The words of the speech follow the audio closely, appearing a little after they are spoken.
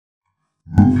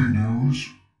news,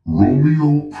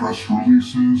 Romeo press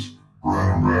releases,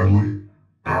 Brad and Bradley,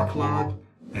 backlog,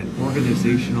 and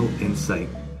organizational insight.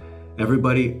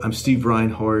 Everybody, I'm Steve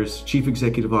Reinharz, Chief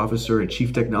Executive Officer and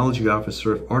Chief Technology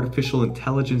Officer of Artificial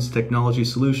Intelligence Technology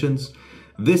Solutions.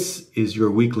 This is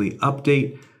your weekly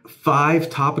update. 5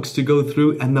 topics to go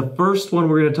through, and the first one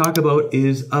we're going to talk about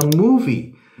is a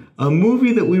movie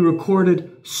that we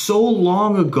recorded so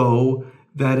long ago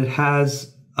that it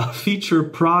has a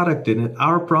featured product in it,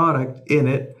 our product in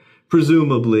it,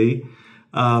 presumably,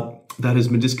 that has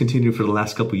been discontinued for the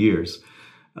last couple years.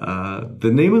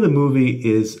 The name of the movie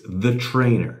is The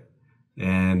Trainer,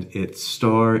 and its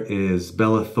star is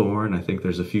Bella Thorne. I think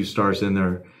there's a few stars in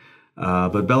there,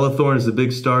 but Bella Thorne is the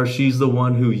big star. She's the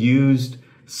one who used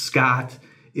Scott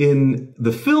in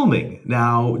the filming.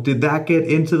 Now, did that get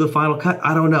into the final cut?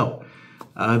 I don't know.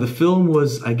 The film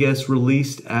was, I guess,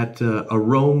 released at a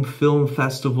Rome Film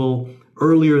Festival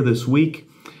earlier this week.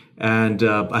 And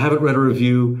I haven't read a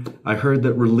review. I heard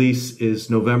that release is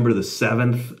November the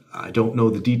 7th. I don't know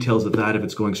the details of that, if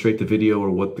it's going straight to video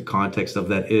or what the context of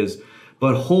that is.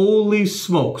 But holy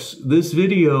smokes, this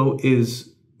video is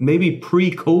maybe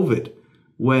pre-COVID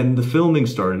when the filming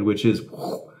started, which is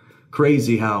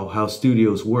crazy how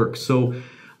studios work. So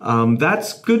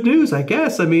that's good news, I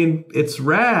guess. I mean, it's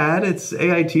rad. It's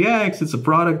AITX. It's a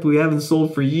product we haven't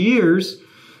sold for years.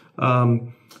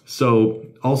 So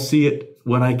I'll see it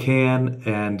when I can.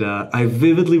 And I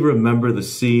vividly remember the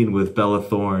scene with Bella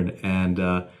Thorne. And,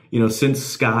 you know, since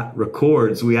Scott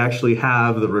records, we actually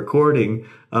have the recording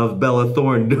of Bella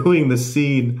Thorne doing the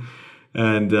scene.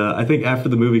 And I think after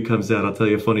the movie comes out, I'll tell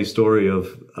you a funny story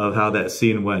of how that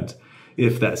scene went,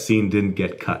 if that scene didn't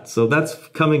get cut. So that's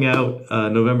coming out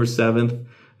November 7th,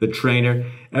 The Trainer.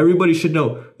 Everybody should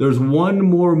know there's one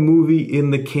more movie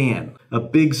in the can, a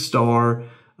big star,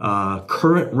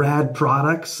 current rad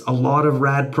products, a lot of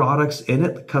rad products in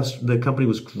it. The company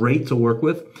was great to work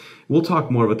with. We'll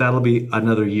talk more, but that'll be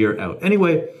another year out.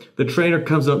 Anyway, The Trainer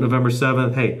comes out November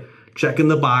 7th. Hey, checking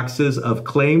the boxes of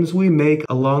claims we make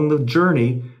along the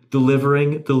journey,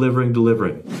 delivering.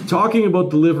 Talking about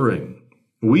delivering,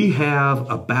 we have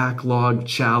a backlog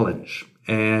challenge,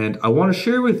 and I want to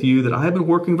share with you that I have been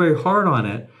working very hard on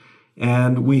it,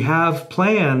 and we have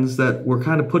plans that we're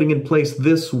kind of putting in place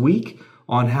this week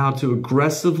on how to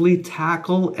aggressively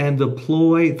tackle and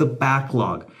deploy the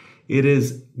backlog. It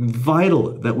is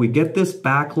vital that we get this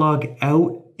backlog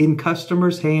out in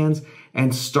customers' hands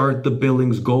and start the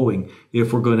billings going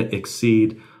if we're going to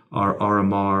exceed our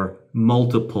RMR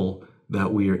multiple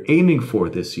that we are aiming for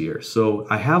this year. So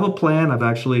I have a plan. I've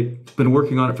actually been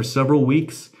working on it for several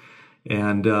weeks.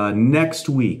 And next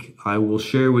week, I will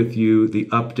share with you the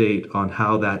update on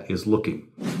how that is looking.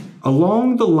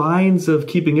 Along the lines of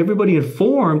keeping everybody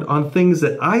informed on things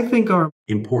that I think are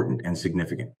important and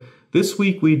significant. This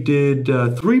week we did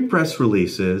 3 press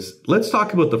releases. Let's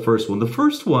talk about the first one. The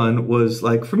first one was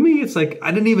like, for me, it's like,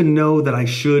 I didn't even know that I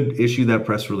should issue that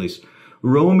press release.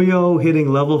 Romeo hitting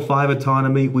level 5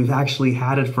 autonomy. We've actually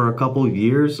had it for a couple of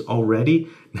years already.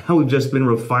 Now we've just been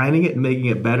refining it and making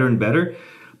it better and better.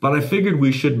 But I figured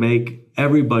we should make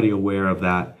everybody aware of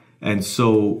that. And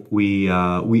so we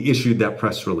issued that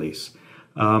press release.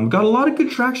 Got a lot of good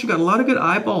traction, got a lot of good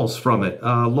eyeballs from it.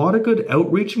 A lot of good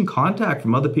outreach and contact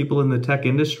from other people in the tech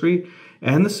industry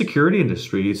and the security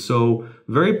industry. So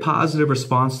very positive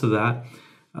response to that.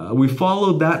 We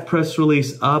followed that press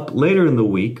release up later in the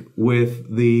week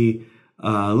with the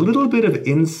little bit of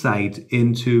insight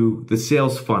into the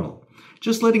sales funnel.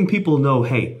 Just letting people know,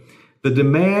 hey, the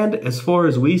demand, as far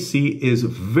as we see, is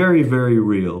very, very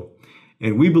real.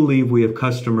 And we believe we have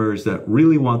customers that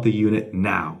really want the unit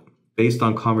now, based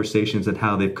on conversations and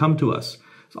how they've come to us.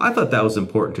 So I thought that was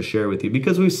important to share with you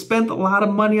because we've spent a lot of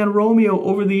money on Romeo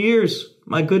over the years.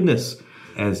 My goodness.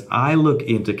 As I look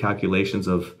into calculations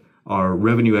of our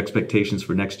revenue expectations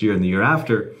for next year and the year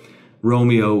after,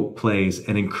 Romeo plays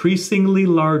an increasingly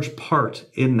large part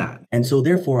in that. And so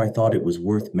therefore, I thought it was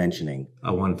worth mentioning.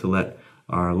 I wanted to let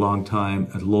our longtime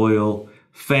loyal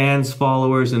fans,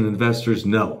 followers, and investors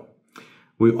know.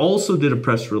 We also did a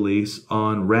press release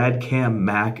on RadCam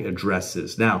MAC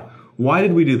addresses. Now, why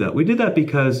did we do that? We did that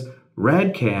because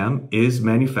RadCam is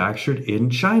manufactured in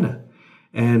China.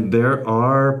 And there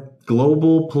are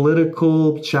global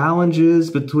political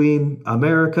challenges between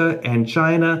America and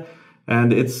China.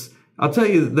 And I'll tell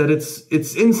you that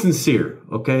it's insincere,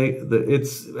 okay?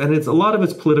 It's a lot of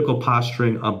it's political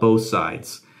posturing on both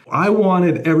sides. I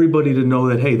wanted everybody to know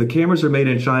that, hey, the cameras are made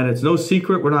in China. It's no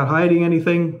secret. We're not hiding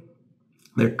anything.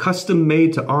 They're custom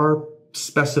made to our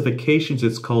specifications.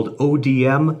 It's called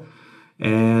ODM.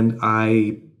 And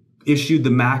I issued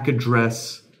the MAC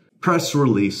address press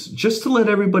release just to let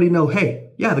everybody know, hey,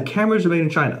 yeah, the cameras are made in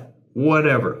China.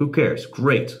 Whatever, who cares?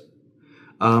 Great.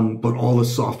 But all the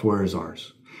software is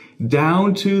ours.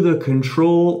 Down to the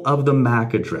control of the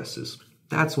MAC addresses.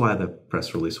 That's why the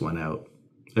press release went out.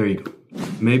 There you go.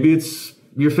 Maybe it's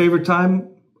your favorite time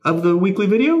of the weekly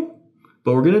video,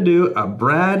 but we're going to do a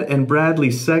Brad and Bradley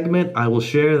segment. I will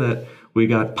share that we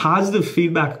got positive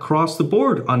feedback across the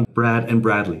board on Brad and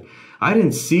Bradley. I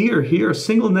didn't see or hear a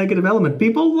single negative element.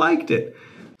 People liked it.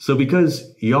 So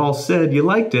because y'all said you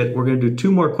liked it, we're going to do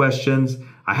 2 more questions.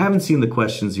 I haven't seen the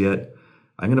questions yet.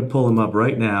 I'm going to pull them up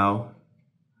right now.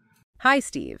 Hi,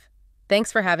 Steve.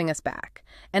 Thanks for having us back.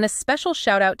 And a special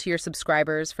shout out to your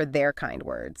subscribers for their kind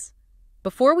words.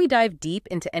 Before we dive deep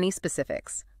into any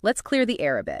specifics, let's clear the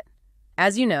air a bit.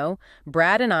 As you know,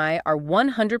 Brad and I are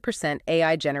 100%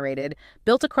 AI generated,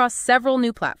 built across several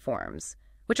new platforms,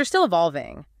 which are still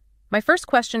evolving. My first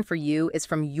question for you is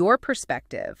from your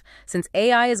perspective. Since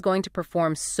AI is going to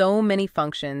perform so many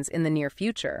functions in the near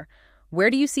future, where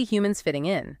do you see humans fitting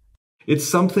in? It's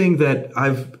something that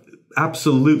I've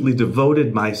absolutely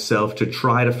devoted myself to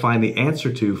try to find the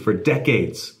answer to for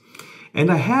decades. And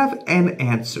I have an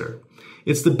answer.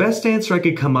 It's the best answer I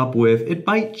could come up with. It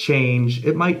might change,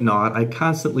 it might not. I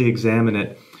constantly examine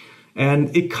it.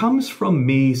 And it comes from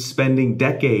me spending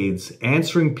decades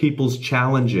answering people's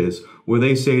challenges where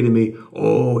they say to me,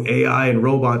 oh, AI and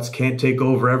robots can't take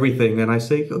over everything. And I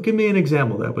say, oh, give me an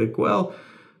example. They're like, well,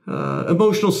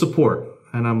 emotional support.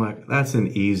 And I'm like, that's an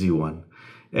easy one.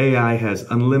 AI has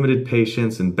unlimited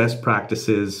patience and best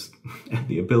practices and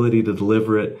the ability to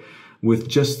deliver it with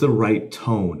just the right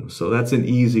tone. So that's an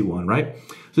easy one, right?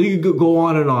 So you could go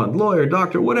on and on. Lawyer,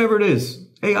 doctor, whatever it is,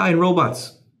 AI and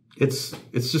robots. It's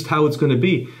just how it's going to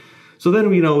be. So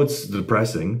then, it's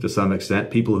depressing to some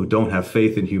extent. People who don't have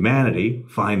faith in humanity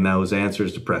find those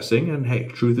answers depressing. And hey,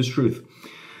 truth is truth.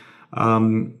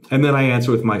 And then I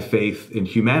answer with my faith in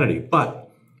humanity.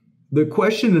 But the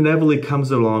question inevitably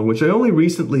comes along, which I only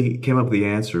recently came up with the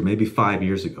answer, maybe 5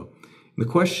 years ago. And the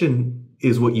question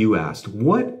is what you asked.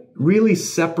 What really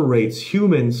separates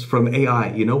humans from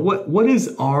AI? What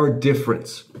is our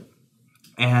difference?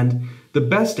 And the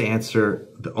best answer,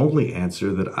 the only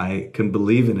answer that I can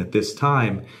believe in at this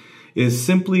time, is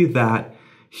simply that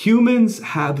humans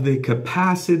have the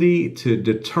capacity to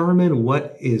determine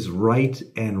what is right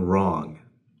and wrong.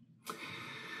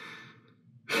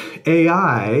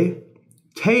 AI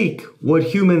take what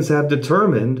humans have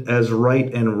determined as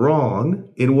right and wrong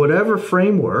in whatever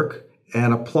framework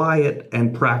and apply it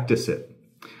and practice it.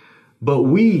 But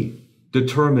we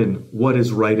determine what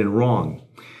is right and wrong.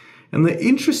 And the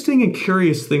interesting and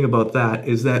curious thing about that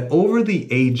is that over the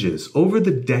ages, over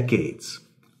the decades,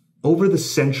 over the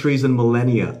centuries and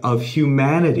millennia of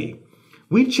humanity,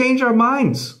 we change our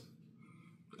minds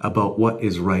about what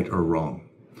is right or wrong.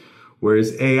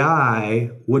 Whereas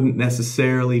AI wouldn't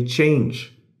necessarily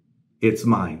change its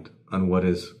mind on what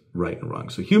is right and wrong.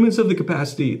 So humans have the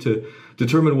capacity to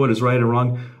determine what is right and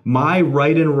wrong. My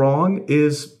right and wrong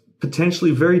is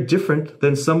potentially very different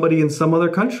than somebody in some other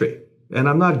country. And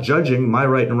I'm not judging my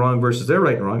right and wrong versus their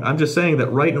right and wrong. I'm just saying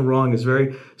that right and wrong is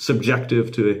very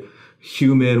subjective to a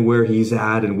human, where he's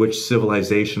at and which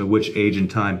civilization, which age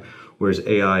and time. Whereas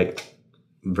AI,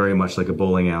 very much like a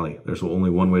bowling alley. There's only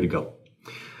one way to go.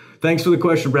 Thanks for the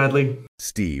question, Bradley.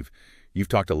 Steve, you've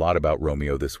talked a lot about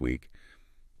Romeo this week.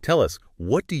 Tell us,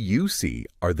 what do you see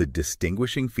are the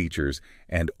distinguishing features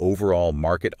and overall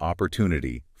market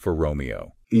opportunity for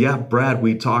Romeo? Yeah, Brad,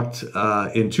 we talked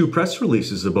in 2 press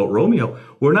releases about Romeo.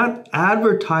 We're not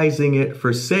advertising it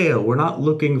for sale. We're not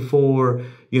looking for,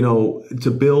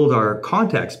 to build our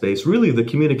contact space. Really, the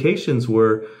communications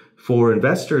were for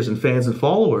investors and fans and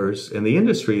followers in the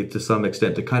industry to some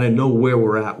extent to kind of know where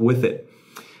we're at with it.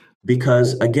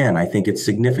 Because, again, I think it's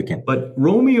significant. But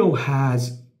Romeo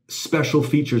has special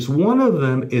features. One of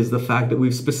them is the fact that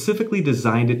we've specifically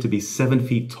designed it to be 7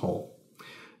 feet tall.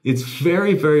 It's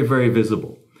very, very, very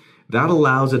visible. That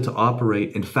allows it to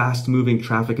operate in fast-moving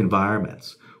traffic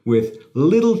environments with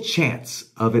little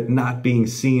chance of it not being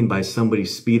seen by somebody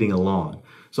speeding along.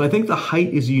 So I think the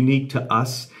height is unique to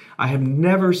us. I have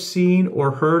never seen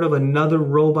or heard of another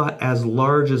robot as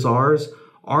large as ours.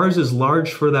 Ours is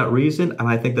large for that reason, and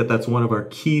I think that that's one of our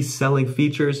key selling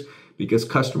features because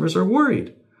customers are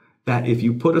worried that if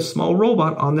you put a small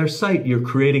robot on their site, you're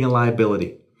creating a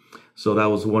liability. So that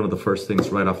was one of the first things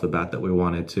right off the bat that we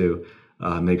wanted to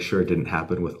make sure it didn't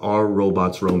happen with our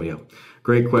robots, Romeo.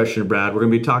 Great question, Brad. We're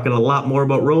going to be talking a lot more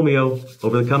about Romeo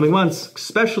over the coming months,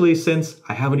 especially since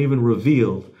I haven't even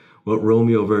revealed what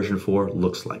Romeo version 4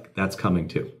 looks like. That's coming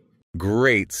too.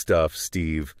 Great stuff,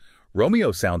 Steve.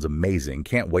 Romeo sounds amazing.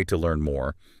 Can't wait to learn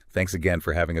more. Thanks again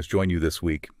for having us join you this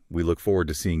week. We look forward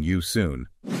to seeing you soon.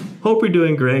 Hope you're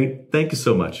doing great. Thank you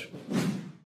so much.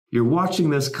 You're watching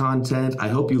this content. I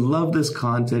hope you love this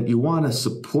content. You want to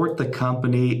support the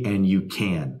company, and you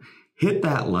can. Hit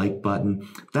that like button.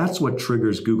 That's what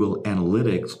triggers Google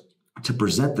Analytics to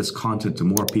present this content to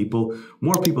more people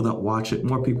that watch it,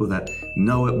 more people that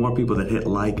know it, more people that hit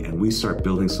like, and we start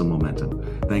building some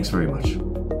momentum. Thanks very much.